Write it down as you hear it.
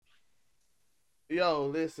Yo,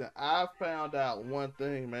 listen, I found out one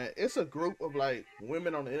thing, man. It's a group of like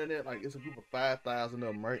women on the internet, like it's a group of 5,000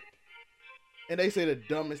 of them, right? And they say the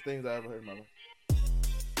dumbest things I ever heard in my life.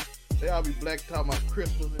 They all be black talking about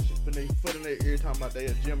crystals and shit, but they foot in their ear talking about they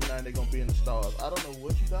a Gemini and they gonna be in the stars. I don't know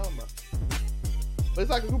what you talking about. But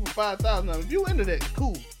it's like a group of 5,000 of them. If you into that,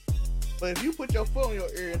 cool. But if you put your foot on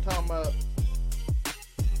your ear and talking about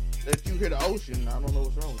that you hear the ocean, I don't know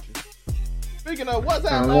what's wrong with you. Speaking of what's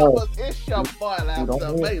up, Alpha, it's your boy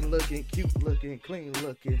Alpha, baby, looking cute, looking clean,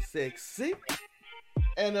 looking sexy.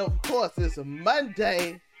 And of course, it's a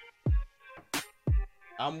Monday.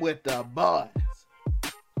 I'm with the boys.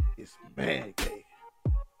 It's Man Cave.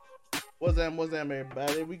 What's up,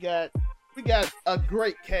 everybody? We got a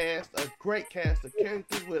great cast of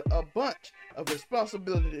characters with a bunch of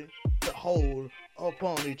responsibility to hold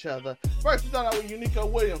upon each other. First, we start out with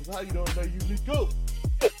Unico Williams. How you doing today, Unico?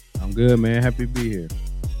 I'm good, man. Happy to be here.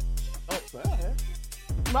 Oh, sorry.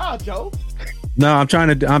 Smile, Joe. No, I'm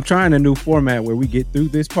trying a new format where we get through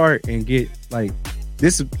this part and get like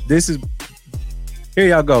this is here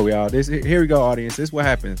y'all go, y'all. Here we go, audience. This is what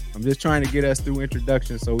happens. I'm just trying to get us through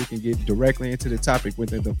introduction so we can get directly into the topic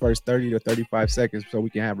within the first 30 to 35 seconds so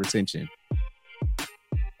we can have retention.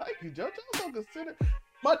 Thank you, Joe. So consider.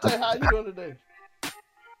 Monte, how you doing today?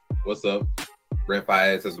 What's up? Brent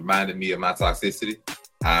Fayez has reminded me of my toxicity.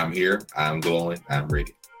 I'm here. I'm glowing. I'm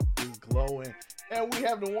ready. He's glowing. And we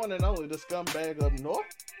have the one and only, the scumbag up north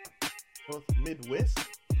Midwest.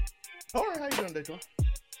 Tori, how you doing today, Tori?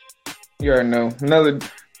 You already know. Another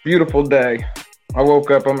beautiful day. I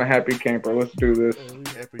woke up. I'm a happy camper. Let's do this. We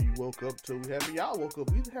happy you woke up too. We happy y'all woke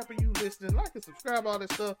up. We happy you listening. Like and subscribe, all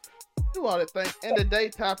that stuff. Do all that thing. And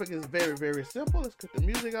today's topic is very, very simple. Let's cut the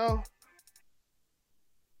music off.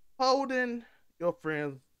 Holding your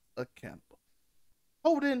friends accountable.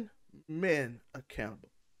 Holding men accountable.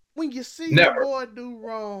 When you see your boy do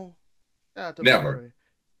wrong, shout out to Never.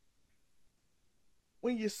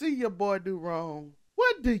 When you see your boy do wrong,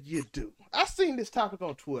 what do you do? I seen this topic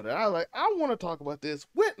on Twitter. I want to talk about this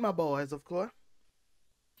with my boys, of course.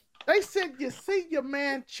 They said, you see your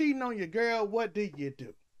man cheating on your girl, what do you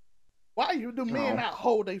do? Why do men not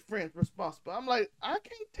hold their friends responsible? I'm like, I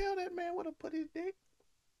can't tell that man where to put his dick.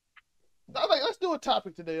 I'm like, let's do a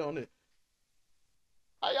topic today on it.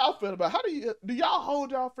 How y'all feel about it? Do y'all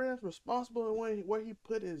hold y'all friends responsible where he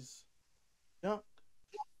put his junk?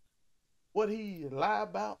 What he lie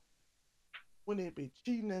about? When they be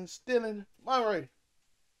cheating and stealing? Murray.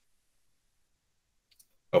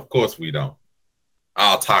 Of course we don't.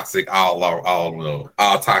 All toxic, all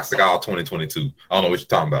toxic, all 2022. I don't know what you're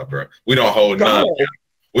talking about, bro. We don't hold none.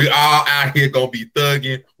 We all out here gonna be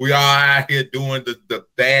thugging. We all out here doing the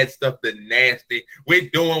bad stuff, the nasty. We're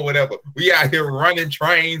doing whatever. We out here running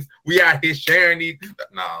trains. We out here sharing these.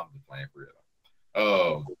 Nah, I'm just playing for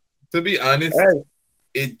real. To be honest,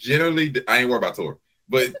 it generally, I ain't worried about Tor,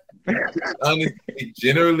 but honest, it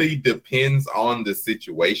generally depends on the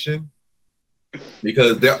situation.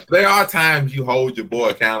 Because there are times you hold your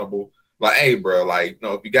boy accountable. Like, hey, bro, like,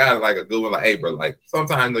 if you got like a good one, like, hey, bro, like,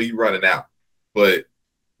 sometimes you running out. But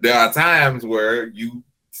there are times where you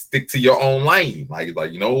stick to your own lane. Like,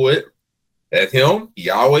 you know what? That's him. He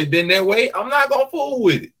always been that way. I'm not going to fool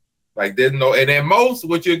with it. Like, there's no, and at most,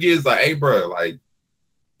 what you'll get is like, hey, bro, like,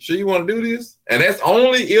 sure you want to do this? And that's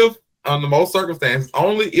only if, under most circumstances,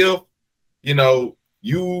 only if,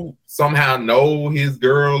 you somehow know his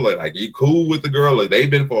girl, or like you cool with the girl, or they've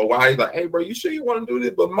been for a while. He's like, hey, bro, you sure you want to do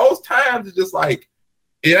this? But most times it's just like,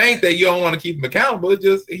 it ain't that you don't want to keep him accountable. It's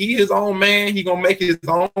just he his own man. He gonna make his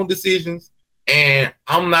own decisions, and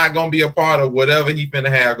I'm not gonna be a part of whatever he finna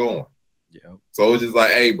have going. Yeah. So it's just like,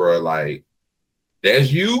 hey, bro, like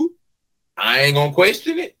that's you. I ain't gonna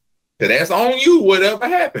question it, cause that's on you. Whatever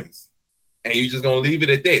happens. And you just gonna leave it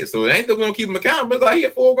at that. So it ain't that we're gonna keep him accountable. It's like he a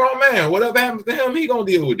full grown man. Whatever happens to him, he gonna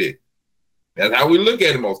deal with it. That's how we look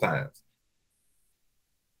at it most times.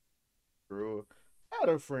 True. I had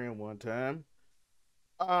a friend one time.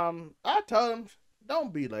 I told him,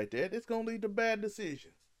 don't be like that. It's gonna lead to bad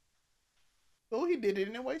decisions. So he did it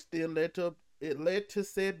anyway. Still led to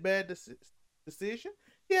said bad decision.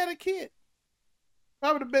 He had a kid.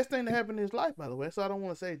 Probably the best thing to happen in his life, by the way. So I don't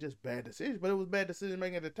want to say just bad decisions, but it was bad decision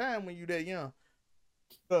making at the time when you that young.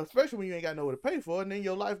 Especially when you ain't got nowhere to pay for it, and then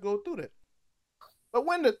your life go through that. But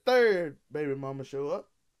when the third baby mama show up,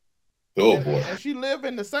 boy, and she live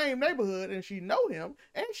in the same neighborhood, and she know him,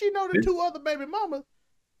 and she know the two other baby mamas,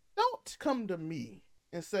 don't come to me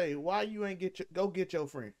and say why you ain't go get your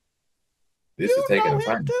friend. This is taking a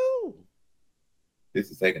turn. This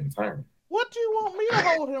is taking a turn. What do you want me to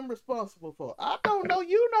hold him responsible for? I don't know.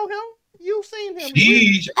 You know him. You've seen him.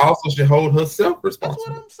 She also should hold herself That's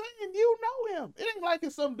responsible. what I'm saying. You know him. It ain't like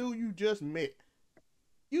it's some dude you just met.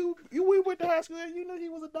 We went to high school and you knew he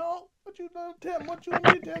was a dog. What you want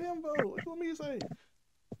me to tell him, bro? What you want me to say?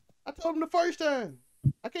 I told him the first time.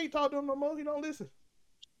 I can't talk to him no more. He don't listen.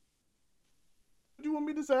 What you want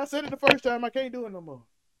me to say? I said it the first time. I can't do it no more.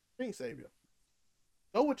 Can't save you.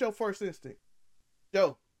 Go with your first instinct.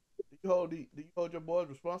 Joe, do you hold your boys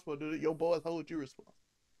responsible? Or do your boys hold you responsible?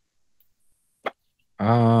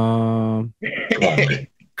 Um, Come on, man.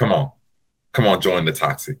 Come on, join the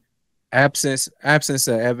toxic. absence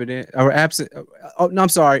of evidence or absent. Oh no, I'm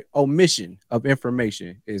sorry. Omission of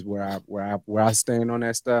information is where I stand on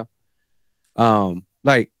that stuff.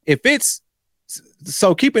 Like if it's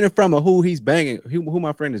so keeping it from a who he's banging, who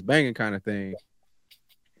my friend is banging kind of thing.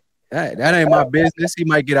 That ain't my business. He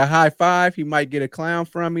might get a high five. He might get a clown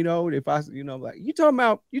from me though. If I, like you talking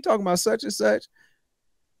about such and such.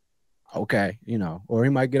 Okay, or he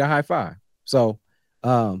might get a high five. So,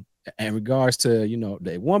 in regards to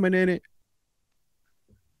the woman in it,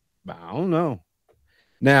 I don't know.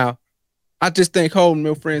 Now, I just think holding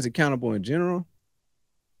your friends accountable in general.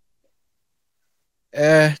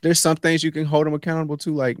 There's some things you can hold them accountable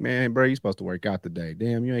to, like, man, bro, you supposed to work out today.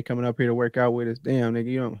 Damn, you ain't coming up here to work out with us. Damn,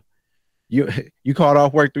 nigga, you called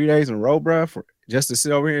off work 3 days in a row, bro, just to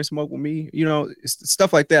sit over here and smoke with me.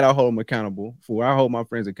 Stuff like that. I hold them accountable for. I hold my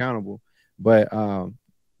friends accountable. But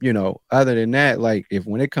other than that, like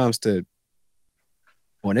when it comes to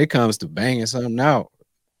banging something out,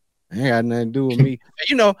 it ain't got nothing to do with me.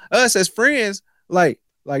 Us as friends, like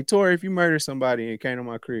Tori, if you murder somebody and came to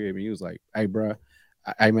my crib and you was like, hey, bro,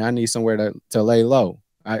 I need somewhere to lay low.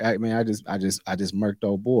 I just murked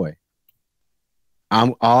old boy.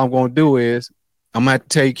 All I'm gonna do is I'm gonna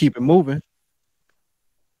tell you keep it moving,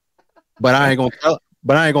 but I ain't gonna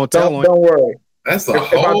tell. Don't worry. That's if I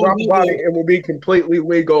drop the body, it will be completely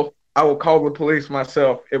legal. I will call the police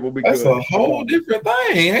myself. It will be That's good. a whole different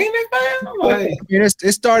thing, ain't it, man? Like,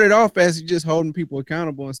 it started off as just holding people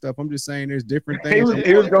accountable and stuff. I'm just saying there's different things.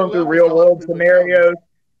 He was going through real world scenarios.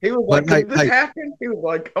 He was like, "Did this happen?" He was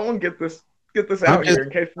like, "I want to get this out here in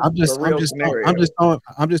case it's a real scenario."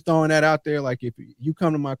 I'm just throwing that out there. Like if you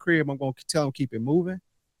come to my crib, I'm gonna tell them keep it moving.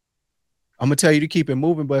 I'm gonna tell you to keep it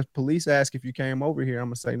moving, but if police ask if you came over here, I'm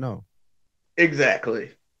gonna say no. Exactly.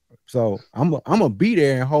 So I'm gonna be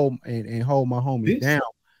there and hold my homie down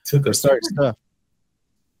for certain stuff.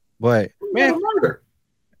 But man,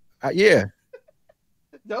 yeah.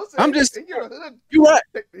 I'm just you right.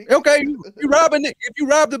 Okay, you robbing it. If you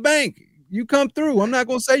rob the bank, you come through. I'm not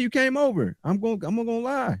gonna say you came over. I'm gonna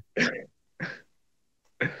lie.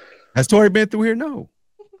 Has Tori been through here? No.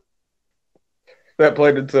 That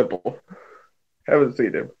plain and simple. Haven't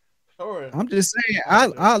seen him. I'm just saying,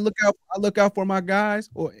 I look out for my guys,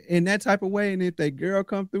 or in that type of way. And if that girl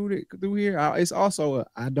come through here, it's also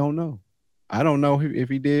I don't know. I don't know if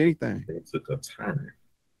he did anything. It took a turn.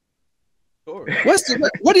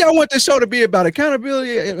 What do y'all want this show to be about?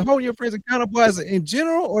 Accountability and holding your friends accountable as in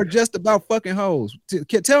general, or just about fucking hoes?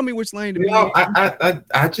 Tell me which lane to be in.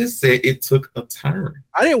 I just said it took a turn.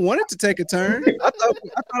 I didn't want it to take a turn.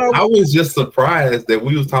 I was just surprised that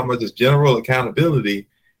we was talking about this general accountability.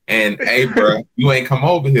 And hey, bro, you ain't come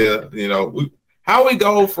over here. How we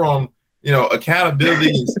go from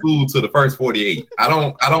accountability in school to the first 48? I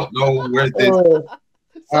don't know where this.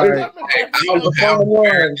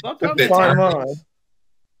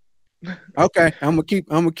 Okay, I'm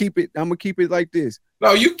gonna keep it like this.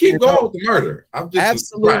 No, you keep going with the murder. I'm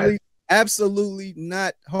just absolutely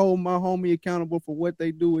not hold my homie accountable for what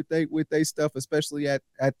they do with they stuff, especially at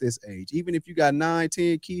this age. Even if you got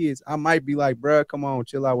 9-10 kids, I might be like, bruh, come on,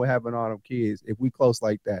 chill out with having all them kids if we close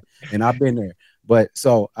like that. And I've been there. But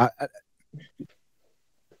so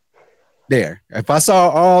if I saw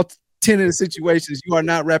all 10 of the situations, you are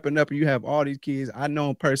not wrapping up and you have all these kids. I know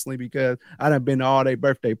them personally because I done been to all their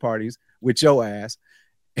birthday parties with your ass.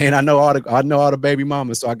 And I know all the baby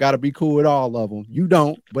mamas, so I gotta be cool with all of them. You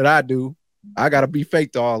don't, but I do. I gotta be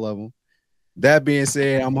fake to all of them. That being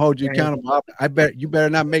said, I'm gonna hold you accountable. You better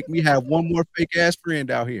not make me have one more fake ass friend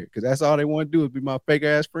out here, because that's all they want to do is be my fake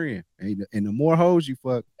ass friend. And the more hoes you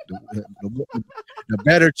fuck, the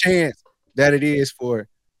better chance that it is for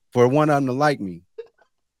one of them to like me,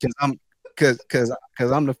 because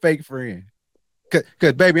I'm the fake friend.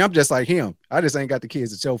 Because baby, I'm just like him. I just ain't got the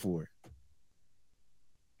kids to show for it.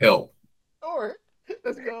 Help. Tori,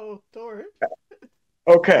 let's go, Tori.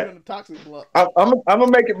 Okay. I'm gonna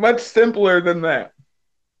make it much simpler than that.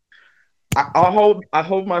 I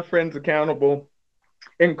hold my friends accountable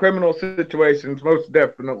in criminal situations. Most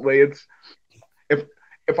definitely, it's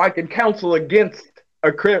if I can counsel against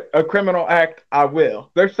a criminal act, I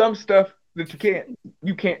will. There's some stuff that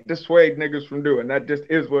you can't dissuade niggas from doing. That just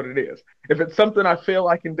is what it is. If it's something I feel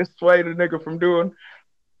I can dissuade a nigga from doing,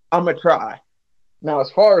 I'm gonna try. Now,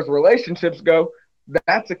 as far as relationships go,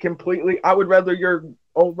 that's a completely. I would rather your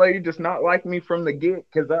old lady just not like me from the get,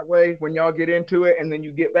 because that way, when y'all get into it and then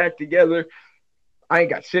you get back together, I ain't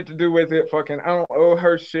got shit to do with it. Fucking, I don't owe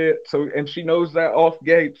her shit. So, and she knows that off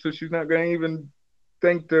gate, so she's not gonna even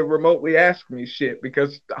think to remotely ask me shit,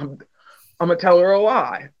 because I'm gonna tell her a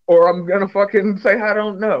lie, or I'm gonna fucking say I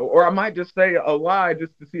don't know, or I might just say a lie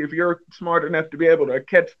just to see if you're smart enough to be able to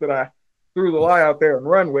catch that I threw the lie out there and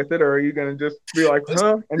run with it, or are you gonna just be like,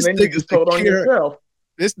 huh? And then you just told on yourself.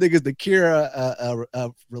 This nigga's the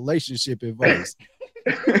Kira relationship advice.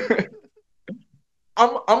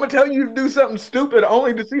 I'm gonna tell you to do something stupid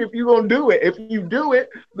only to see if you're gonna do it. If you do it,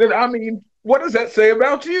 then I mean, what does that say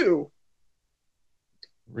about you?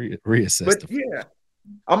 Reassess. But yeah,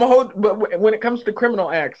 I'm gonna hold. But when it comes to criminal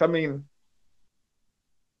acts, I mean,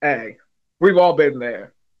 hey, we've all been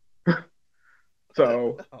there.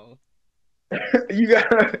 So you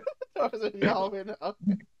gotta.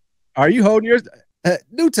 Are you holding yours?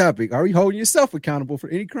 New topic. Are you holding yourself accountable for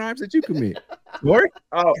any crimes that you commit? Lori?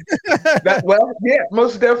 Oh, well, yeah,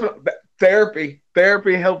 most definitely.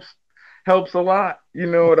 Therapy helps a lot. You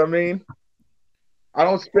know what I mean? I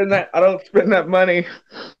don't spend that money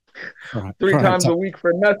three times a week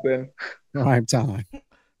for nothing. Prime time.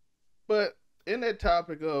 But in that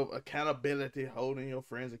topic of accountability, holding your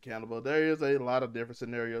friends accountable, there is a lot of different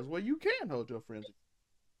scenarios where you can hold your friends accountable.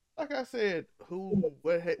 Like I said,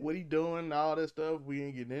 what he doing, all that stuff, we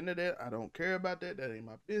ain't getting into that. I don't care about that. That ain't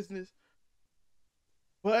my business.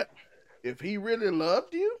 But if he really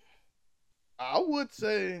loved you, I would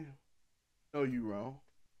say, no, you wrong.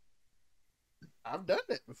 I've done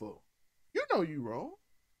that before. You know you wrong.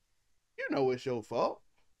 You know it's your fault.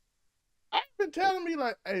 I've been telling me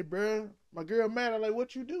like, hey, bro, my girl mad. I'm like,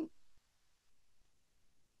 what you do?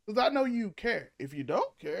 Because I know you care. If you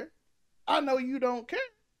don't care, I know you don't care.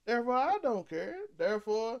 Therefore, I don't care.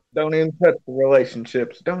 Therefore, don't even touch the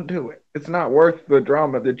relationships. Don't do it. It's not worth the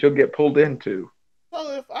drama that you'll get pulled into.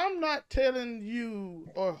 So if I'm not telling you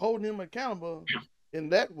or holding him accountable in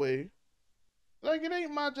that way, like it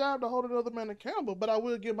ain't my job to hold another man accountable, but I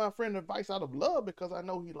will give my friend advice out of love because I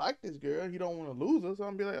know he like this girl. He don't want to lose her, so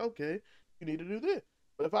I'm be like, okay, you need to do this.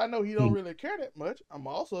 But if I know he don't really care that much, I'm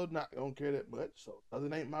also not gonna care that much. So because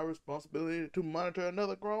it ain't my responsibility to monitor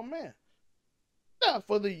another grown man. Now, as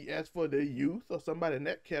for the youth or somebody in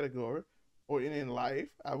that category or in life,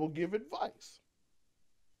 I will give advice.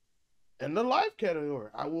 In the life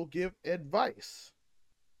category, I will give advice.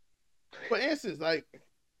 For instance, like,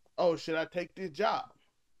 oh, should I take this job?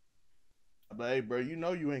 I'm like, hey, bro, you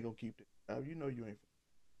know you ain't gonna keep this job. You know you ain't.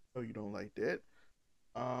 No, you don't like that.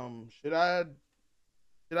 Should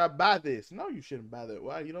I buy this? No, you shouldn't buy that.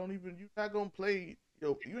 Why? You're not gonna play.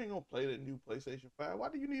 You ain't gonna play the new PlayStation 5. Why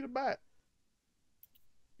do you need to buy it?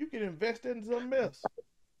 You can invest in something else.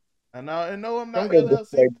 And I know I'm not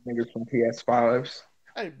LLC. Niggas from PS5s.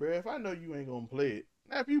 Hey, bro, if I know you ain't gonna play it,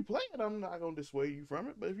 now if you play it, I'm not gonna dissuade you from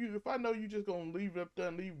it. But if I know you just gonna leave it up there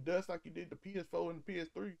and leave dust like you did the PS4 and the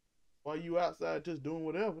PS3 while you outside just doing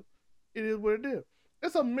whatever, it is what it is.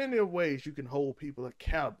 There's a many ways you can hold people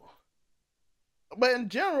accountable. But in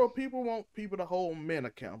general, people want people to hold men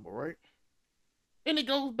accountable, right? And it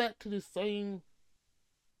goes back to the same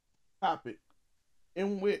topic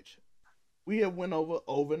in which we have went over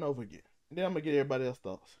and over again. And then I'm going to get everybody else's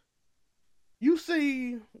thoughts. You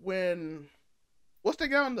see when, what's the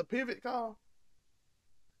guy on the pivot called?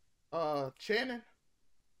 Channing?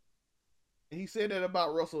 He said that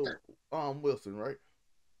about Russell Wilson, right?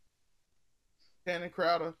 Channing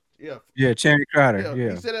Crowder? Yeah. Yeah, Channing Crowder.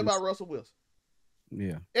 Yeah. He said that about Russell Wilson.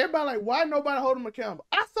 Yeah. Everybody like, why nobody hold him accountable?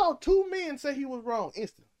 I saw 2 men say he was wrong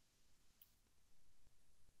instantly.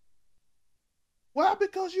 Why?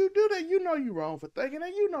 Because you do that. You know you wrong for thinking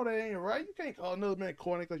that. You know that ain't right. You can't call another man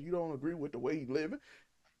corny because you don't agree with the way he's living.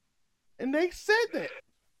 And they said that.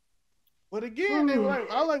 But again, they were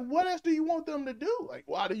like, I was like, what else do you want them to do? Like,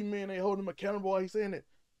 why do you mean they hold him accountable while he's saying that?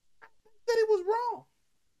 That he was wrong.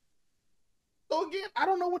 So again, I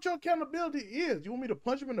don't know what your accountability is. You want me to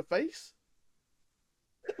punch him in the face?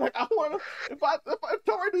 Like, I want to, if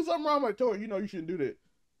Tori do something wrong, I'm like, Tori, you know you shouldn't do that.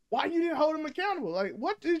 Why you didn't hold him accountable? Like,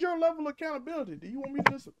 what is your level of accountability? Do you want me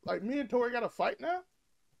to just, like, me and Tori got to fight now?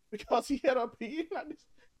 Because he had a opinion?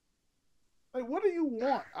 Like, what do you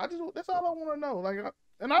want? That's all I want to know. Like,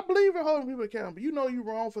 and I believe in holding people accountable. You know you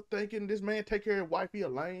wrong for thinking this man take care of wife, he a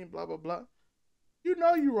lame, blah, blah, blah. You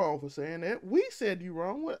know you wrong for saying that. We said you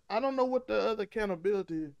wrong. I don't know what the other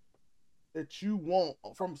accountability that you want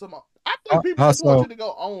from someone. I think people just want you to go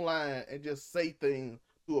online and just say things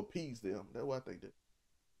to appease them. That's what I think.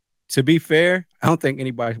 To be fair, I don't think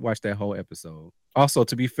anybody watched that whole episode. Also,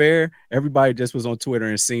 to be fair, everybody just was on Twitter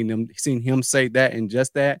and seen him say that and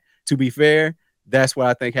just that. To be fair, that's what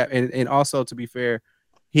I think happened. And also, to be fair,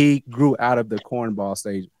 he grew out of the cornball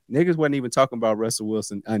stage. Niggas wasn't even talking about Russell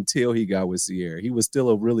Wilson until he got with Sierra. He was still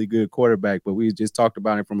a really good quarterback, but we just talked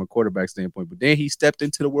about him from a quarterback standpoint. But then he stepped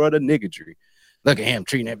into the world of niggatry. Look at him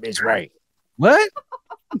treating that bitch right. What?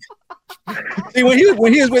 See, when he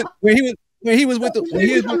was with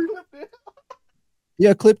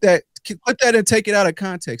clip that and take it out of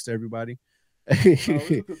context, everybody.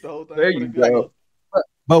 There you go.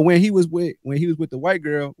 But when he was with the white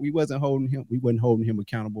girl, we wasn't holding him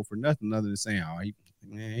accountable for nothing other than saying, "Oh, he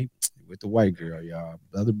with the white girl, y'all."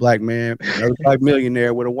 Another black man, another black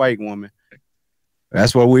millionaire with a white woman.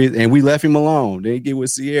 That's what we left him alone. They get with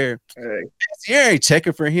Sierra. Hey. Sierra ain't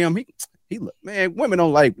checking for him. He man, women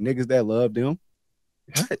don't like niggas that love them.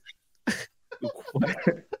 What?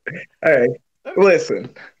 Hey,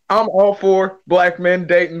 listen, I'm all for black men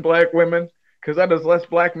dating black women because that is less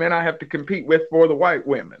black men I have to compete with for the white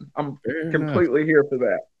women. I'm completely here for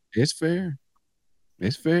that. It's fair.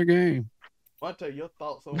 It's fair game. I'll tell you your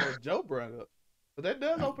thoughts on what Joe brought up. But that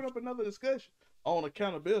does open up another discussion on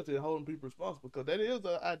accountability and holding people responsible because that is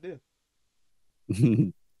an idea.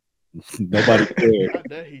 Nobody cared. How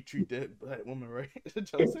dare he treat that black woman right?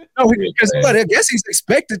 No, because I guess he's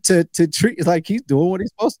expected to treat like he's doing what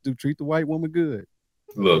he's supposed to do, treat the white woman good.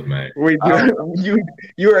 Look, man.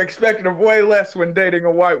 You are expecting of way less when dating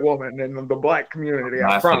a white woman in the black community.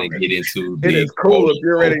 I promise. Get into it is cool if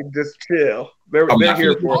you're ready to just chill. They're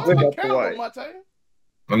here for it.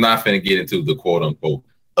 I'm not finna get into the quote unquote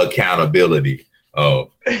accountability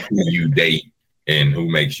of who you date and who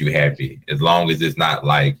makes you happy. As long as it's not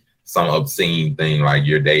like some obscene thing like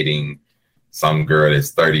you're dating some girl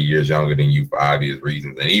that's 30 years younger than you for obvious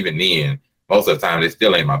reasons. And even then, most of the time, it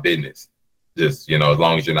still ain't my business. Just, as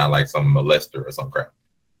long as you're not like some molester or some crap.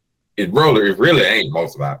 It really ain't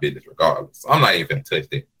most of our business regardless. I'm not even gonna touch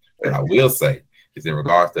that. What I will say is in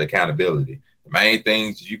regards to accountability, the main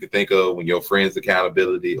things you can think of when your friends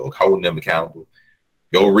accountability or holding them accountable,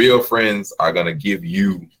 your real friends are going to give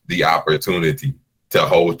you the opportunity to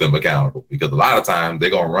hold them accountable because a lot of times they're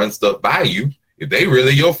going to run stuff by you if they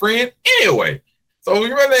really your friend anyway. So we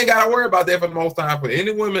really ain't got to worry about that for the most time. For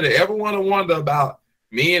any women that ever want to wonder about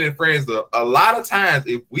men and friends, a lot of times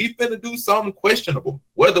if we finna do something questionable,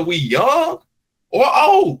 whether we young or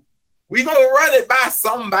old, we going to run it by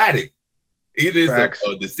somebody. Either it's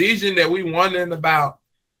a decision that we wondering about,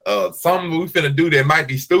 something we finna do that might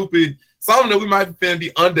be stupid, something that we might finna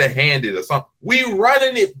be underhanded or something. We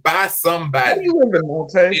running it by somebody.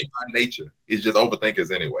 By nature is just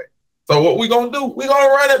overthinkers anyway. So what we gonna do? We gonna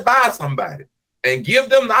run it by somebody and give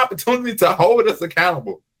them the opportunity to hold us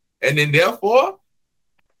accountable. And then therefore,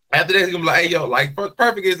 after that, he's gonna be like, hey yo, like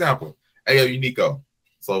perfect example. Hey yo, Unico.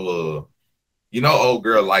 So old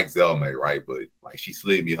girl likes Zelma, right? But like she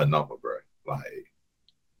slid me her number, bro. Like,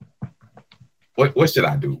 what should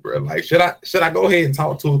I do, bro? Like, should I go ahead and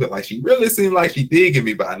talk to her? Like, she really seemed like she digging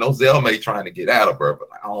me, but I know Zelma trying to get out of her. But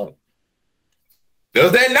like, I don't.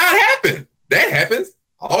 Does that not happen? That happens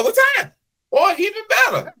all the time, or even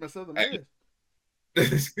better. That's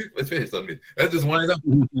just one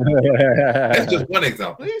example. That's just one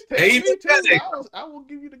example. I will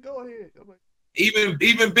give you the go ahead. Even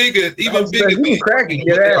bigger. You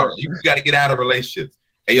got to get out of relationships.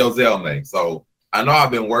 Hey, yo, Zelma. So I know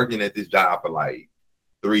I've been working at this job for like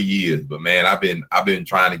 3 years, but man, I've been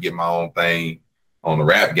trying to get my own thing on the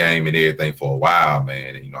rap game and everything for a while,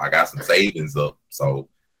 man. And I got some savings up. So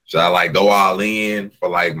should I like go all in for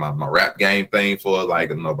like my rap game thing for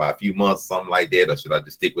like about a few months, something like that, or should I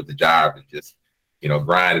just stick with the job and just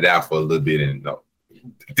grind it out for a little bit? And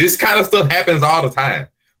this kind of stuff happens all the time.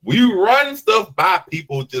 We run stuff by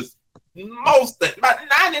people just about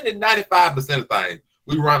 90 to 95% of things.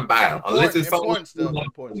 We run by them unless it's something stuff.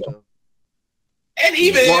 And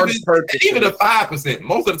even the 5%,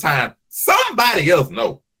 most of the time, somebody else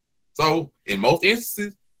knows. So in most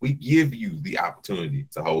instances, we give you the opportunity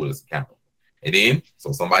to hold us accountable. And then,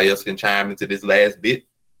 so somebody else can chime into this last bit.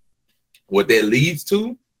 What that leads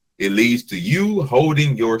to, it leads to you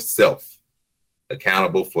holding yourself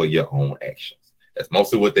accountable for your own actions. That's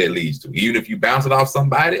mostly what that leads to. Even if you bounce it off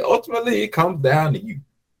somebody, ultimately it comes down to you.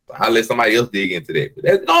 So I'll let somebody else dig into that. But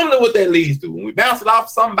that's normally what that leads to. When we bounce it off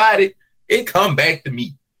somebody, it come back to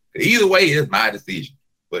me. Either way, it's my decision.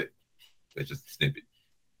 But that's just a snippet.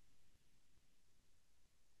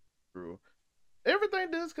 True.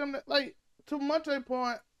 Everything does come like to Monte's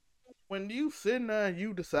point. when you sitting there and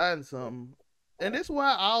you deciding something, and this is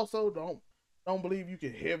why I also don't believe you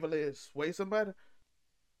can heavily sway somebody,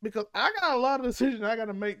 because I got a lot of decisions I got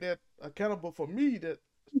to make that accountable for me, that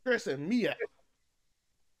stressing me out.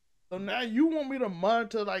 So now you want me to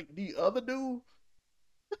monitor like the other dude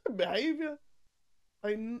behavior?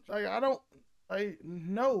 Like I don't. Like,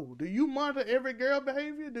 no. Do you monitor every girl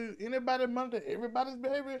behavior? Do anybody monitor everybody's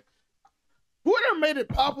behavior? Who done made it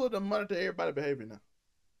popular to monitor everybody's behavior now?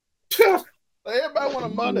 Like, everybody want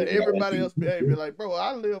to monitor everybody else's behavior. Like, bro,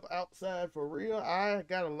 I live outside for real. I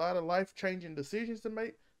got a lot of life-changing decisions to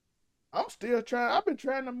make. I'm still trying. I've been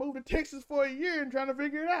trying to move to Texas for a year and trying to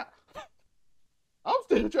figure it out. I'm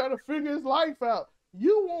still trying to figure his life out.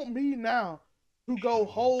 You want me now to go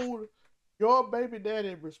hold your baby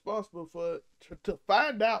daddy responsible for to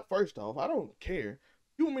find out? First off, I don't care.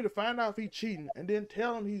 You want me to find out if he's cheating and then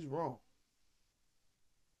tell him he's wrong?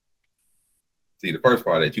 See, the first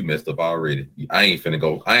part that you messed up already. I ain't finna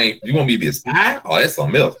go. You want me to be a spy? Oh, that's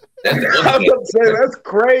something else. That's that's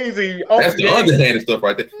crazy. That's the underhanded stuff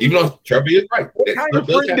right there. Even though Trevor is right. What kind of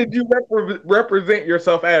friend did you represent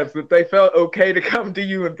yourself as, that they felt okay to come to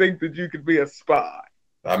you and think that you could be a spy?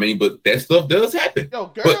 I mean, but that stuff does happen. Yo,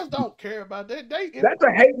 girls don't care about that. That's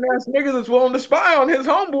a hating ass nigga that's willing to spy on his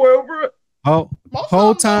homeboy over it. Most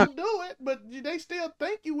whole time don't do it, but they still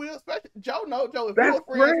think you will. Especially Joe. If you're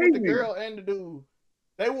friends with the girl and the dude,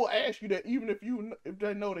 they will ask you that, even if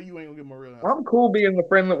they know that you ain't gonna give them a real answer. I'm cool being the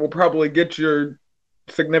friend that will probably get your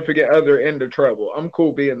significant other into trouble. I'm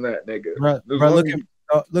cool being that nigga.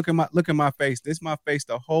 Bro, look at my face. This is my face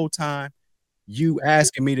the whole time. You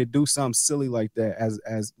asking me to do something silly like that,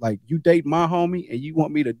 as like you date my homie and you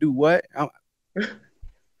want me to do what?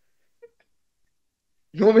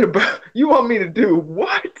 You want me to do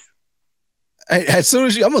what? As soon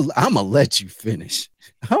as I'm gonna let you finish.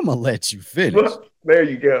 I'm gonna let you finish. Well, there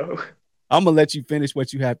you go. I'm gonna let you finish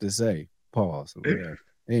what you have to say. Pause. Yeah.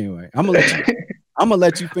 Anyway, I'm gonna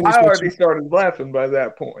let you finish. I already started laughing by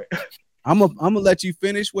that point. I'm gonna let you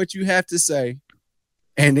finish what you have to say,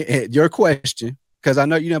 and your question, because I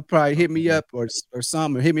know you done probably hit me up or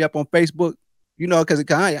some, or hit me up on Facebook. You know, because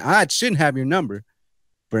I shouldn't have your number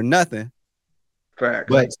for nothing.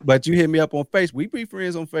 Fact. But you hit me up on Facebook. We be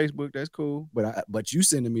friends on Facebook. That's cool. But you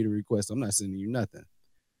sending me the request. I'm not sending you nothing.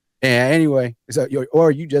 And anyway, so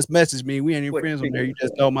you just messaged me. We ain't even friends on there. You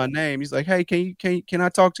just know my name. He's like, hey, can I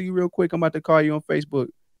talk to you real quick? I'm about to call you on Facebook.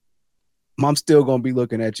 I'm still gonna be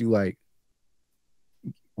looking at you like,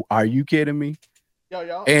 are you kidding me? Yo,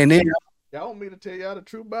 y'all. And then y'all want me to tell y'all the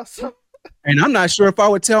truth about something? And I'm not sure if I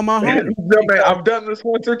would tell my homie. No, man, I've done this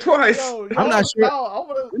once or twice. I'm not sure. I'm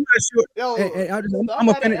not sure. I'm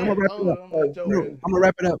gonna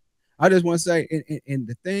wrap it up. I just want to say, and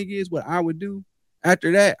the thing is, what I would do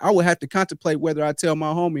after that, I would have to contemplate whether I tell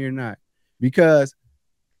my homie or not, because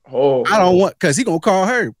I don't want, because he gonna call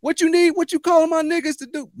her. What you need? What you calling my niggas to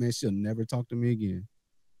do? Man, she'll never talk to me again.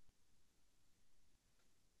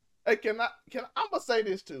 Hey, I'm gonna say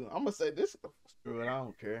this too. I'm gonna say this. Screw it, I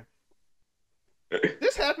don't care.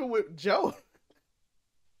 This happened with Joe.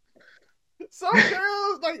 Some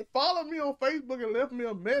girls like followed me on Facebook and left me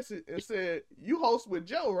a message and said, "You host with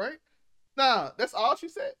Joe, right?" Nah, that's all she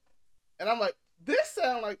said. And I'm like, "This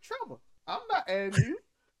sounds like trouble. I'm not adding you."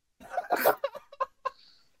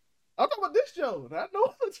 I'm talking about this Joe. I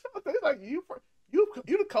know the Joe. They like you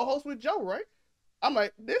the co-host with Joe, right? I'm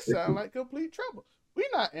like, this sounds like complete trouble. We're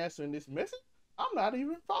not answering this message. I'm not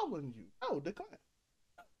even following you. No, decline.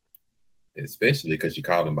 Especially because you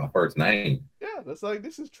called him by first name. Yeah, that's like,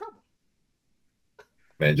 this is trouble.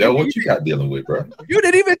 Man, Joe, what you got dealing with, bro? You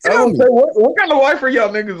didn't even tell me. What kind of life are y'all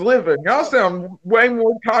niggas living? Y'all sound way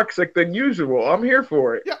more toxic than usual. I'm here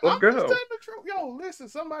for it. Yeah, Let's go. Just telling the truth. Yo, listen,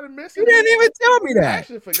 somebody missing. You didn't even tell me that. I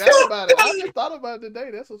actually forgot about it. I just thought about it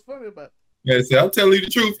today. That's what's funny about it. Yeah, see, I'm telling you the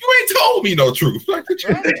truth. You ain't told me no truth. I'm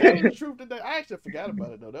telling the truth today. I actually forgot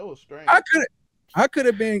about it though. That was strange. I could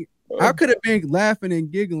have been laughing and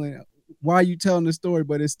giggling while you telling the story,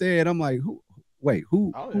 but instead I'm like, who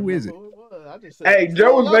is it? I just said, hey,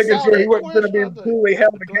 Joe was making sure he wasn't going to be fully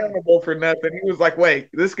held accountable for nothing. He was like, "Wait,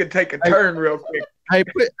 this could take a turn real quick." I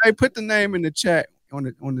put the name in the chat on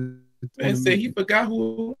the. Man said he forgot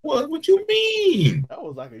who it was. What you mean? That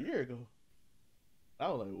was like a year ago. I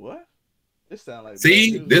was like, "What?" This sound like.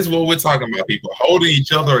 See, this is what we're talking about. People holding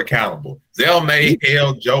each other accountable. Zell May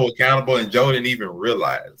held Joe accountable, and Joe didn't even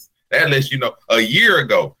realize. That lets you know. A year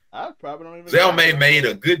ago, I probably don't even. Zell May made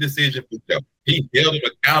a good decision for Joe. He held him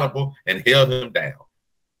accountable and held him down.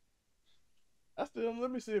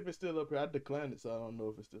 Let me see if it's still up here. I declined it, so I don't know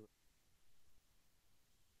if it's still.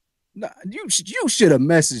 No, you should have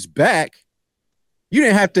messaged back. You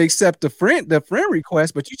didn't have to accept the friend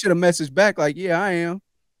request, but you should have messaged back like, yeah, I am.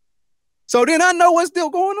 So then I know what's still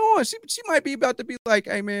going on. She might be about to be like,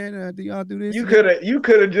 hey man, do y'all do this? You could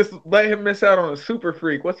have just let him miss out on a super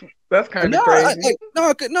freak. That's kind of crazy.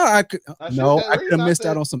 I could have missed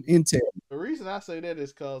out on some intel. The reason I say that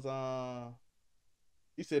is because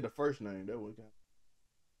he said the first name. That would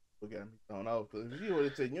got me thrown off. Because if you would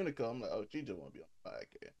have said Unicorn, I'm like, oh, she just want to be on the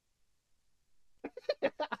podcast.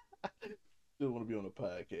 Just want to be on the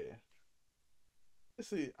podcast. Let's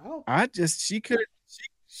see.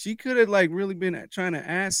 She could have like really been trying to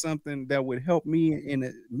ask something that would help me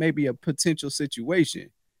in maybe a potential situation.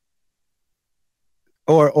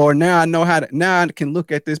 Or now I know now I can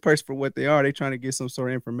look at this person for what they are. They trying to get some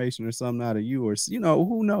sort of information or something out of you, or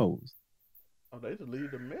who knows. Oh, they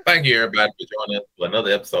deleted the message. Thank you, everybody, for joining us for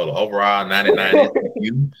another episode of Overall 99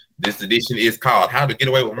 SVU. This edition is called How to Get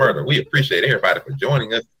Away with Murder. We appreciate everybody for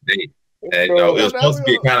joining us today. And, it was supposed to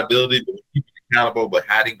be accountability, but keeping accountable, but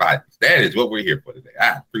hiding bodies. That is what we're here for today.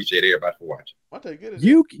 I appreciate everybody for watching.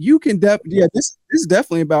 You can definitely, this is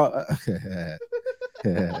definitely about.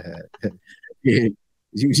 Yeah.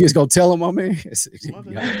 You just gonna tell him, my man?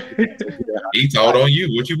 He told on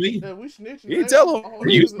you. What you mean? Yeah, we snitching. You tell him.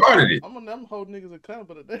 You started it. I'm holding niggas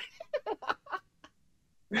accountable today.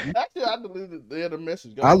 Actually, I deleted the other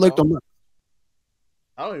message. I looked on.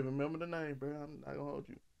 I don't even remember the name, bro. I'm not gonna hold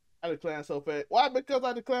you. I declined so fast. Why? Because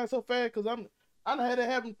I declined so fast. Because I done had it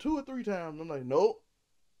happen 2 or 3 times. I'm like, nope.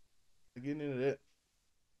 Getting into that.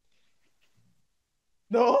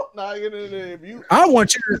 No, not getting into that. I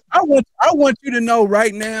want you to know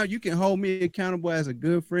right now. You can hold me accountable as a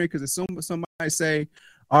good friend. Because if somebody say,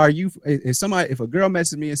 if a girl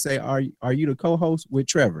messages me and say, are you the co-host with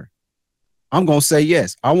Trevor? I'm gonna say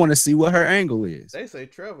yes. I want to see what her angle is. They say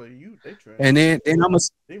Trevor, they try. And then I'm a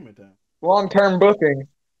demon time. Long-term booking.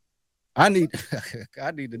 I need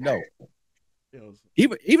to know.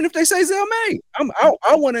 Even if they say Zelmay,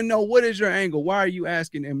 I want to know, what is your angle? Why are you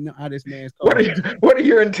asking him how this man's what are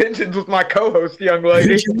your intentions with my co-host, young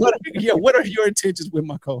lady? What are your intentions with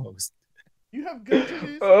my co-host? You have good to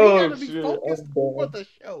this. Oh, you gotta be focused for the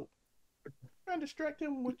show. Trying to distract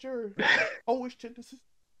him with your hoish tendencies.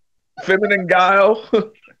 Feminine guile.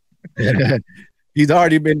 He's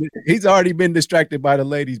already been distracted by the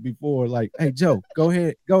ladies before. Like, hey Joe, go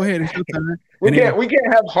ahead. It's your time. We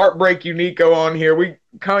can't have Heartbreak Unico on here.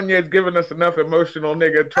 Kanye's given us enough emotional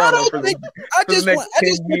nigga trauma for the next 10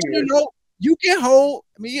 years. Want you to know, you can hold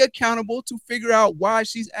me accountable to figure out why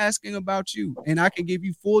she's asking about you, and I can give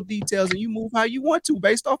you full details, and you move how you want to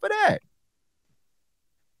based off of that.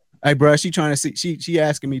 Hey, bro, she trying to see. She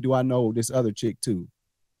asking me, do I know this other chick too?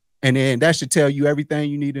 And then that should tell you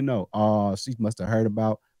everything you need to know. Oh, she must have heard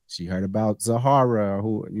about. She heard about Zahara,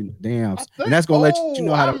 damn, and that's gonna let you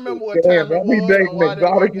know how to. Remember what time it was.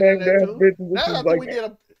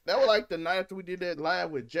 That was like the night after we did that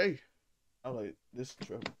live with Jay. I was like, this is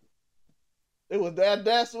trouble. It was that.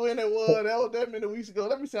 That's when it was. That was that many weeks ago.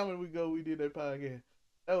 Let me see how many weeks ago we did that podcast.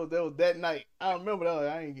 That was that night. I remember that.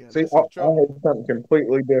 I ain't getting. See, I had something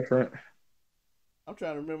completely different. I'm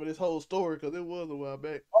trying to remember this whole story because it was a while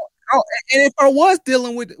back. Oh, and if I was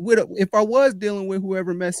dealing with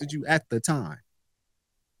whoever messaged you at the time,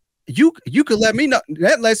 you could let me know.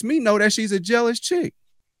 That lets me know that she's a jealous chick.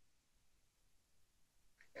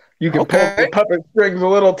 You can pull the puppet strings a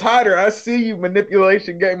little tighter. I see you,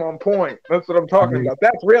 manipulation game on point. That's what I'm talking about.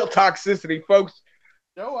 That's real toxicity, folks.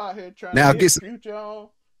 Joe out here trying to get future on.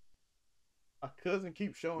 My cousin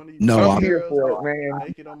keeps showing these. No, I'm here for it, man.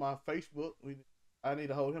 Naked on my Facebook. I need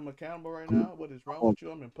to hold him accountable right now. What is wrong with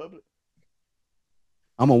you? I'm in public.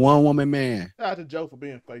 I'm a one-woman man. Shout out to Joe for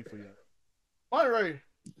being faithful, y'all. Monterey.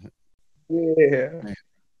 Yeah.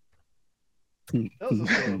 That was a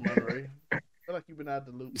story, Monterey. I feel like you've been out of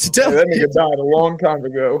the loop. That nigga died a long time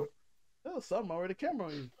ago. That was something already. Camera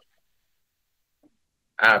on you.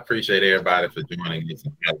 I appreciate everybody for joining us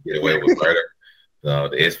and How to Get Away with Murder.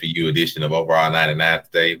 The SVU edition of Overall 99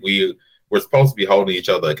 today. We're supposed to be holding each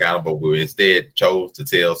other accountable, but we instead chose to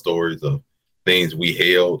tell stories of things we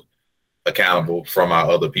held accountable from our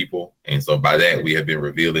other people. And so by that, we have been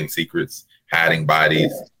revealing secrets, hiding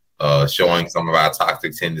bodies, showing some of our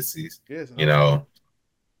toxic tendencies. Yes, you know,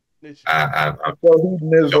 I don't know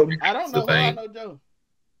why I know Joe.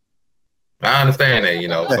 I understand that, you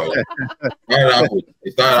know. So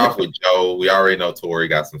it started off with Joe. We already know Tori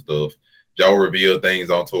got some stuff. Joe revealed things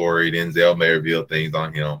on Tori, then Zelmay revealed things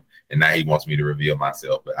on him. And now he wants me to reveal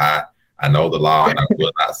myself. But I know the law, and I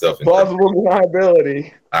will not self-incriminate. Plausible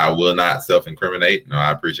deniability. I will not self-incriminate. No,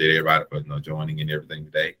 I appreciate everybody for joining and everything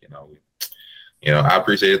today. I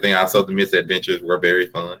appreciate everything. Our Southern Misadventures were very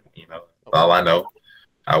fun. That's all I know.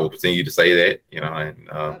 I will continue to say that, you know, and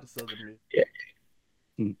Shout out to Southern Miss. yeah.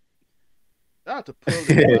 Shout out to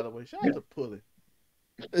Pulley, by the way. Shout out to Pulley.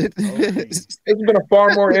 It's been a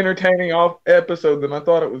far more entertaining episode than I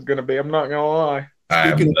thought it was going to be. I'm not going to lie. I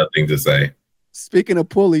have nothing to say. Speaking of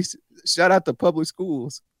pulleys, shout out to public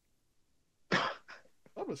schools.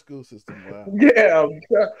 Public school system, wow. Yeah,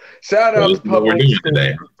 shout out to what we're public doing school.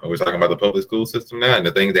 today. We're talking about the public school system now and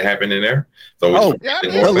the things that happen in there. So Yeah, I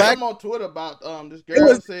it's did more some on Twitter about this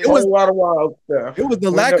girl said It was a lot of wild stuff. It was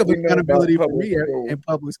the We lack know- of we know accountability about for me public school. in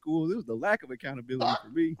public schools. It was the lack of accountability for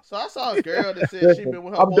me. So I saw a girl that said she been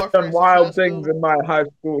with her I've boyfriend done since wild high things school. in my high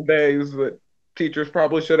school days that teachers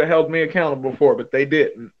probably should have held me accountable for, but they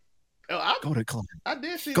didn't. Go to club. I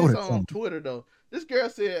did see Go this to on club. Twitter though. This girl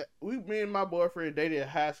said me and my boyfriend dated in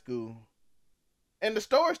high school, and the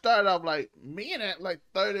story started off like me and at like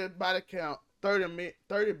 30 body count,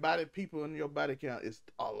 30 body people in your body count is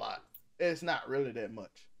a lot. It's not really that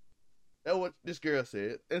much. That's what this girl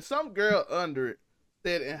said, and some girl under it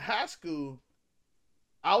said in high school,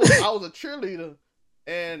 I was a cheerleader,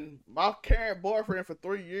 and my current boyfriend for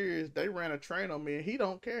 3 years they ran a train on me, and he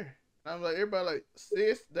don't care. And I'm like, everybody like,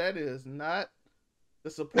 sis, that is not the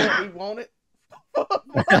support we wanted. And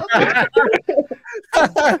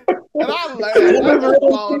I laughed. I just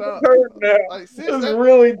followed up. Like, sis, This that,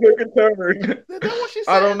 really took a turn. that what she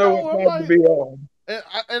said. I don't know though. what I'm side like, to be on.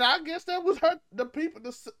 and I guess that was her, the people,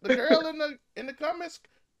 the girl in the comments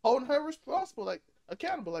holding her responsible, like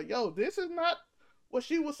accountable. Like, yo, this is not what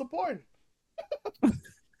she was supporting.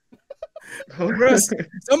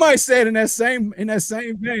 Somebody said in that same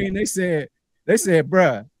vein, they said,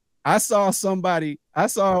 bruh, I saw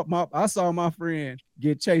my friend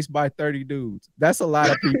get chased by 30 dudes. That's a lot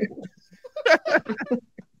of people.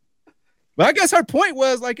 But I guess her point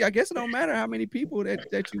was like, I guess it don't matter how many people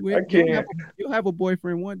that you with. I can't. You'll have a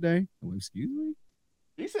boyfriend one day. Oh, excuse me.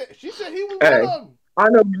 She said he was Hey. one of them. I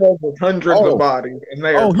know there's hundreds of bodies, and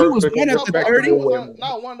they are Oh, he was perfectly one of the 30? respectable women.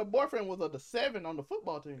 One of the boyfriend was of the 7 on the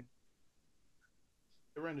football team.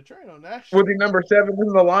 They ran the train on that shit. Was he number 7 in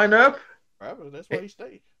the lineup? Probably, that's where he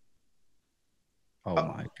stayed. Oh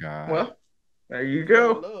my God. Well, there you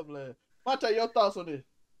go. Love, lad. Monte, your thoughts on this?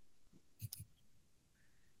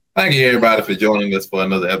 Thank you, everybody, for joining us for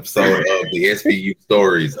another episode of the SBU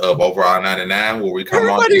Stories of Overall 99, where we come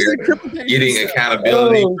on here getting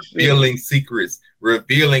accountability, Oh, shit. revealing secrets,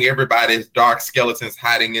 revealing everybody's dark skeletons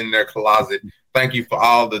hiding in their closet. Thank you for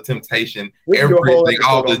all the temptation, We can do a whole everything,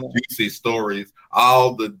 all the episode on that. juicy stories,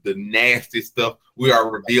 all the nasty stuff we are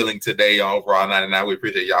revealing today on Overall 99. We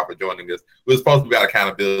appreciate y'all for joining us. We were supposed to be about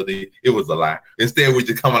accountability. It was a lie. Instead, we're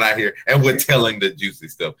just coming out here and we're telling the juicy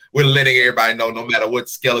stuff. We're letting everybody know no matter what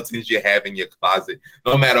skeletons you have in your closet,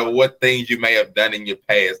 no matter what things you may have done in your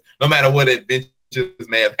past, no matter what adventures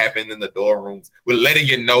may have happened in the dorm rooms, we're letting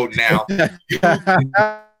you know now. You can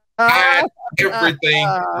hide everything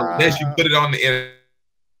unless you put it on the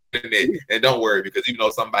internet. And don't worry, because even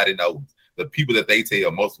though somebody knows, the people that they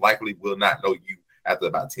tell most likely will not know you after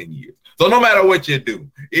about 10 years. So no matter what you do,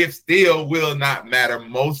 it still will not matter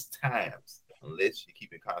most times unless you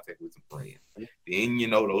keep in contact with some friends. Then, you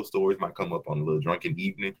know, those stories might come up on a little drunken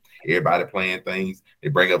evening. Everybody playing things. They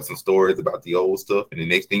bring up some stories about the old stuff. And the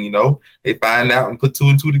next thing you know, they find out and put 2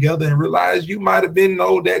 and 2 together and realize you might have been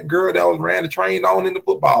that girl that was ran the train on in the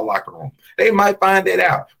football locker room. They might find that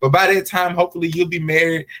out. But by that time, hopefully you'll be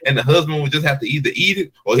married and the husband will just have to either eat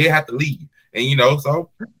it or he'll have to leave. And, you know,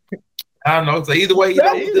 so I don't know. So either way,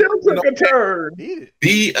 That still took a turn.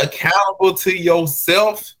 be accountable to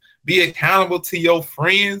yourself, be accountable to your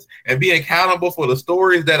friends, and be accountable for the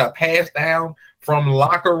stories that are passed down from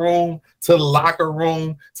locker room to locker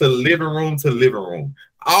room to living room to living room.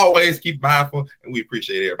 Always keep mindful, and we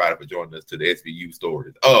appreciate everybody for joining us to the SVU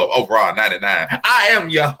Stories of Overall 99. I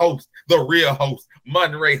am your host, the real host,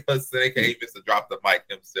 Monray Hudson, aka Mr. Drop the Mic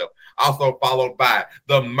himself. Also followed by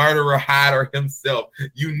the murderer hider himself,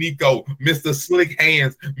 Unico, Mr. Slick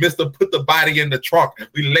Hands, Mr. Put the Body in the Trunk.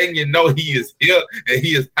 We letting you know he is here and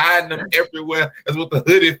he is hiding them everywhere. That's what the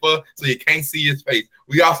hoodie for, so you can't see his face.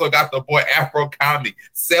 We also got the boy Afro Comedy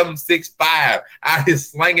 765 out here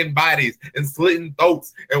slanging bodies and slitting throats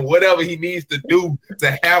and whatever he needs to do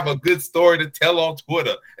to have a good story to tell on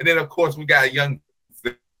Twitter. And then, of course, we got young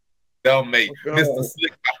Cellmate, Mr.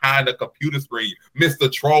 Slick behind the computer screen,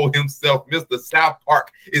 Mr. Troll himself, Mr. South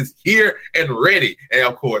Park is here and ready. And,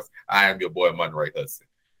 of course, I am your boy, Monray Hudson.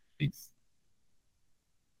 Peace.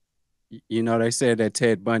 You know, they said that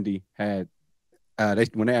Ted Bundy had,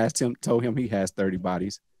 when they asked him, told him he has 30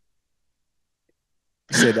 bodies.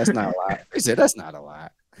 He said, that's not a lie. He said, that's not a lie.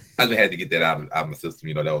 I just had to get that out of my system.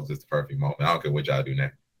 You know, that was just the perfect moment. I don't care what y'all do now.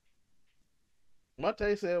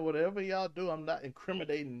 Monte said, whatever y'all do, I'm not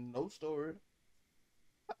incriminating no story.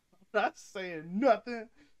 I'm not saying nothing.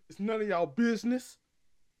 It's none of y'all business.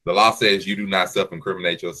 The law says you do not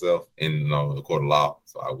self-incriminate yourself in the court of law,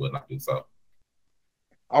 so I will not do so.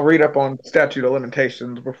 I'll read up on statute of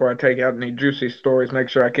limitations before I take out any juicy stories. Make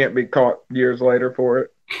sure I can't be caught years later for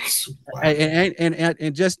it.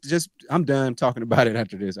 And just I'm done talking about it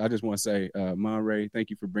after this. I just want to say, Monray,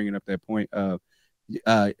 thank you for bringing up that point of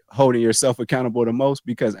holding yourself accountable the most,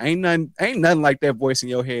 because ain't nothing like that voice in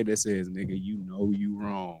your head that says, "Nigga, you know you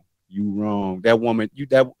wrong. You wrong." That woman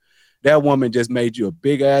just made you a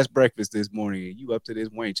big ass breakfast this morning, and you up to this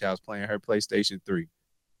wench house playing her PlayStation 3,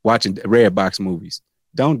 watching Redbox movies.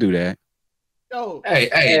 Don't do that. Yo,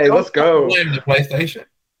 hey, let's go. Blame the PlayStation.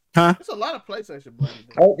 Huh? There's a lot of PlayStation blame.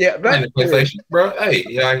 Oh yeah, Blame the PlayStation, bro. Hey,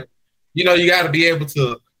 you got to be able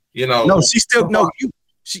to, No, she still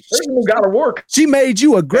She got to work. She made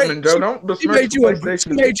you a great. She made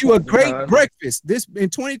you a great breakfast. This in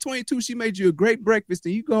 2022, she made you a great breakfast,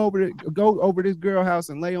 and you go over this girl house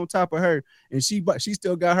and lay on top of her, and she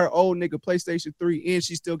still got her old nigga PlayStation 3, and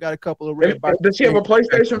she still got a couple of red boxes. Does she have a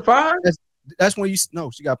PlayStation 5? That's when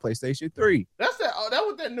she got PlayStation 3. That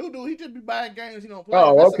was that new dude. He just be buying games. He don't play.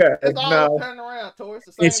 Oh, okay. It's all turning around towards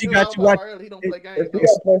the same. And she got you watching. He don't play games.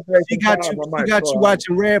 She got you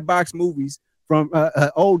watching Redbox movies from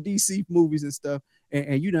old DC movies and stuff,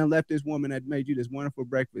 and you done left this woman that made you this wonderful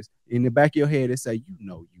breakfast in the back of your head and say, you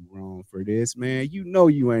know you wrong for this, man. You know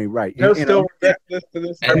you ain't right. And still this to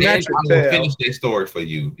this. And then I will finish that story for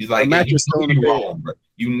you. He's like, you wrong, bro.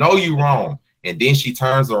 You know you wrong. And then she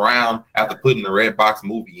turns around after putting the Redbox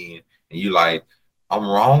movie in, and you like, I'm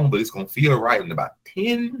wrong, but it's gonna feel right in about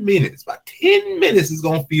 10 minutes. About 10 minutes, it's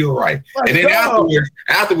gonna feel right. And then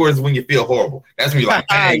afterwards, when you feel horrible, that's when you're like,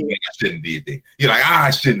 hey, man, I shouldn't have did that. You're like,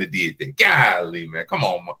 I shouldn't have did that. Golly, man, come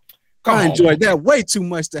on, man. I enjoyed that way too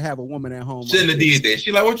much to have a woman at home. Shouldn't have did that.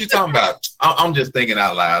 She's like, what you talking about? I'm just thinking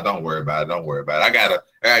out loud. Don't worry about it. I gotta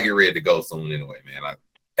get ready to go soon anyway, man.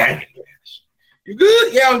 Dang it, man. You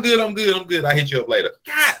good? Yeah, I'm good. I'll hit you up later.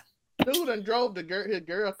 God. Dude done drove his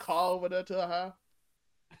girl car over there to her house.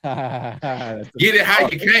 Get it how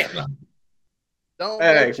you can.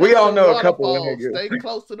 Don't we all know a couple of niggas. Stay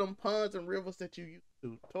close to them ponds and rivers that you used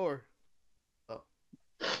to. Tor.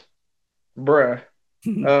 Bruh.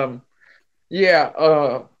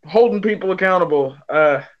 Holding people accountable.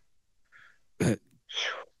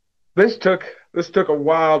 This took a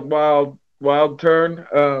wild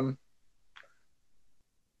turn.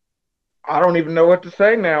 I don't even know what to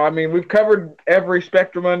say now. I mean, we've covered every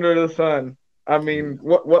spectrum under the sun. I mean,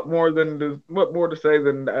 what more to say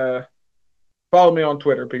than follow me on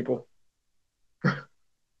Twitter, people.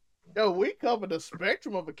 Yo, we covered the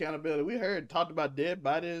spectrum of accountability. We talked about dead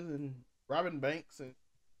bodies and robbing banks and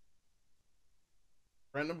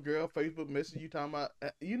random girl Facebook message you talking about.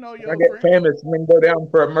 I get famous and then go down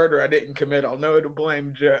for a murder I didn't commit. I'll know to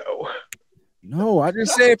blame Joe. No, I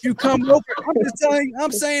just say if you come over,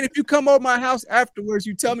 I'm saying if you come over my house afterwards,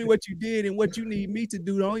 you tell me what you did and what you need me to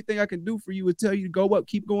do. The only thing I can do for you is tell you to go up,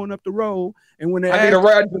 keep going up the road. And when I need a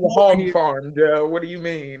ride to the hog farm, Joe. What do you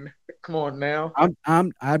mean? Come on now.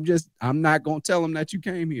 I'm not gonna tell them that you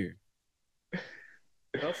came here.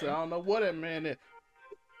 I don't know what that man is.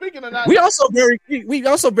 Speaking of that, we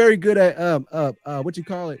also very good at what you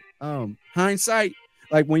call it, hindsight.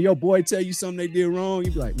 Like when your boy tell you something they did wrong,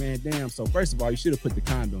 you be like, man, damn. So first of all, you should have put the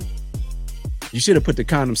condom. You should have put the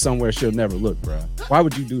condom somewhere she'll never look, bro. Why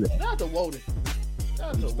would you do that? Not the Wody.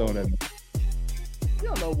 You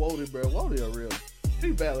don't know Wody, bro. Wody a real. He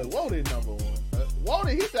valid. Wody number one.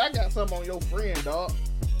 Wody, he said, I got something on your friend, dog.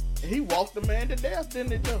 And he walked the man to death,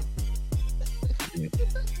 didn't it, Joe?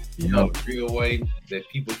 You know, the real way that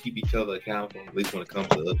people keep each other accountable, at least when it comes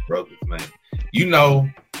to us brothers, man. You know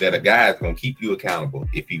that a guy is going to keep you accountable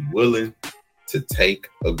if he's willing to take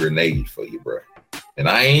a grenade for you, bro. And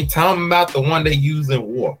I ain't talking about the one they use in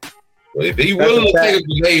war. But if he's willing to take a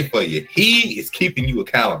grenade for you, he is keeping you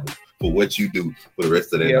accountable for what you do for the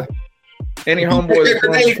rest of the night. Any homeboy that's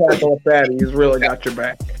going to tackle a fatty has really got your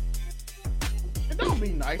back. And don't be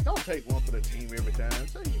nice. Don't take one for the team every time.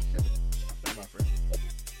 Say your shit. My friend.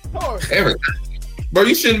 Every time. Bro,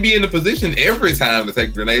 you shouldn't be in the position every time to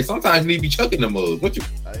take grenades. Sometimes you need to be chucking the mugs. What you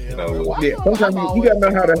sometimes you gotta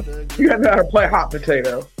know how to play hot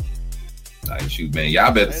potato. Like, shoot, man,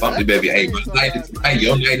 y'all better something, baby. Hey, my night is tonight,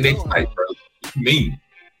 your night next night, bro. What you mean?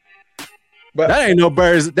 But that ain't no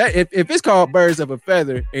birds. That if it's called birds of a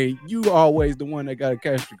feather, and you always the one that gotta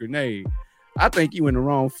catch the grenade, I think you in the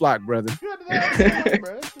wrong flock, brother. That's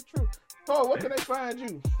the truth. Oh, where can they find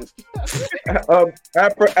you?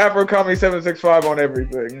 Afro Comedy 765 on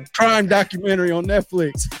everything. Crime documentary on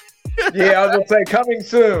Netflix. Yeah, I was gonna say coming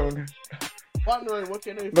soon. Wondering what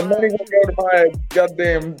can they The find money you? will go to my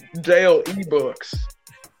goddamn jail ebooks.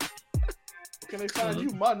 Where can they find you,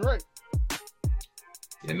 Monray?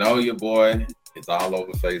 You know your boy. It's all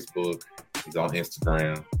over Facebook. He's on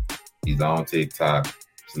Instagram. He's on TikTok.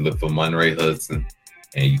 Just look for Monray Hudson.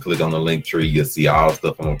 And you click on the link tree, you'll see all the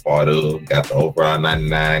stuff I'm a part of. Got the Over on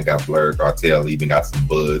 99, got Blurred Cartel, even got some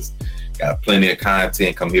buzz. Got plenty of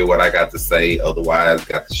content. Come hear what I got to say. Otherwise,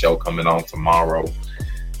 got the show coming on tomorrow.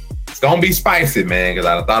 It's gonna be spicy, man, because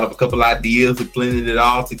I thought of a couple ideas and blending it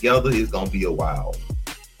all together. It's gonna be a while.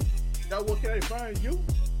 Now, where can they find you?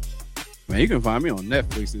 Man, you can find me on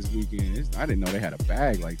Netflix this weekend. I didn't know they had a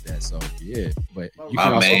bag like that, so yeah. But you My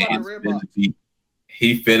can also man,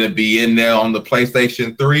 he finna be in there on the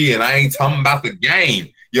PlayStation 3, and I ain't talking about the game.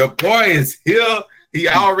 Your boy is here. He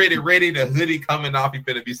already ready. The hoodie coming off. He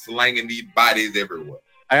finna be slanging these bodies everywhere.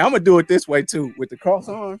 Hey, I'm gonna do it this way too, with the cross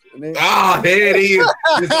arms. And then There it is.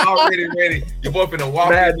 It's already ready. Your boy finna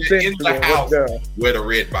walk in the house where the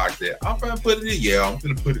red box at. I'm finna put it in. Yeah, I'm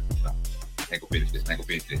finna put it. No, ain't gonna finish this.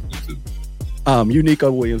 YouTube.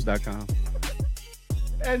 UnicoWilliams.com.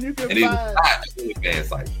 And you can And find fan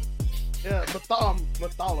site.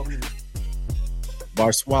 Bartholomew.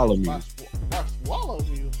 Bartholomew.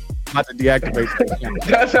 Bartholomew. About to deactivate that.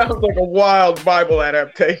 That sounds like a wild Bible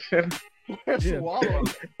adaptation. Swallow.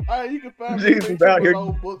 You can find Jesus me out here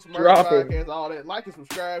below, books, merch, dropping. podcasts, all that. Like and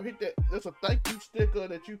subscribe. Hit that. There's a thank you sticker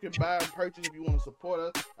that you can buy and purchase if you want to support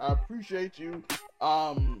us. I appreciate you.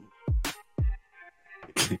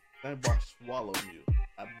 That bar swallowed you.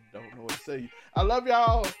 I don't know what to say. I love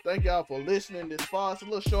y'all. Thank y'all for listening this far. It's a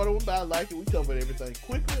little shorter one, but I like it. We covered everything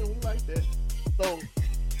quickly, and we like that. So,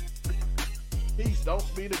 peace.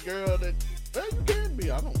 Don't be the girl that. Well, you can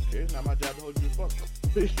be. I don't care. It's not my job to hold you responsible.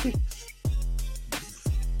 Peace.